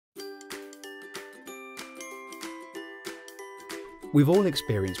We've all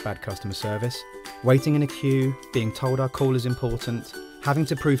experienced bad customer service, waiting in a queue, being told our call is important, having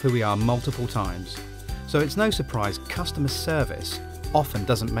to prove who we are multiple times. So it's no surprise customer service often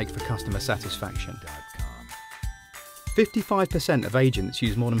doesn't make for customer satisfaction. 55% of agents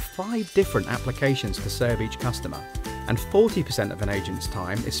use more than 5 different applications to serve each customer, and 40% of an agent's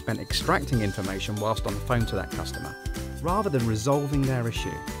time is spent extracting information whilst on the phone to that customer, rather than resolving their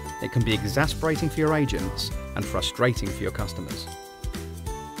issue. It can be exasperating for your agents and frustrating for your customers.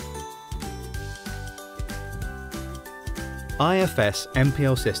 IFS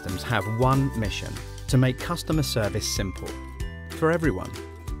MPL systems have one mission: to make customer service simple for everyone.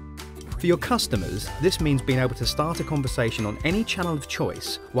 For your customers, this means being able to start a conversation on any channel of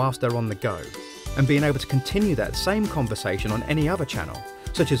choice whilst they're on the go, and being able to continue that same conversation on any other channel,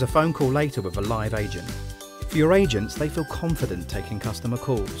 such as a phone call later with a live agent. For your agents, they feel confident taking customer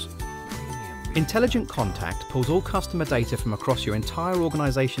calls. intelligentContact pulls all customer data from across your entire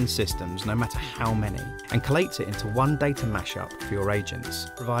organisation's systems, no matter how many, and collates it into one data mashup for your agents,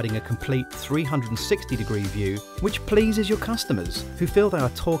 providing a complete 360-degree view which pleases your customers, who feel they are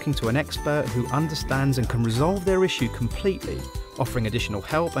talking to an expert who understands and can resolve their issue completely, offering additional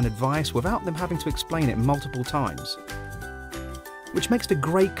help and advice without them having to explain it multiple times. Which makes for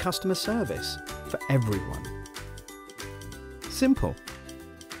great customer service for everyone. Simple.